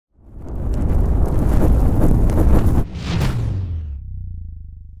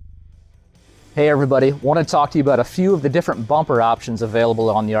Hey everybody, want to talk to you about a few of the different bumper options available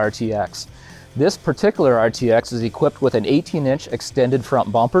on the RTX. This particular RTX is equipped with an 18-inch extended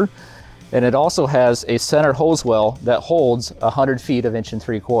front bumper, and it also has a center hose well that holds 100 feet of 1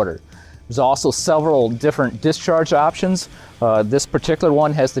 3/4. There's also several different discharge options. This particular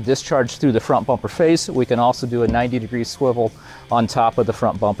one has the discharge through the front bumper face. We can also do a 90-degree swivel on top of the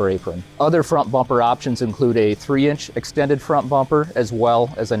front bumper apron. Other front bumper options include a 3-inch extended front bumper as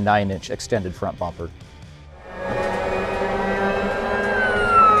well as a 9-inch extended front bumper.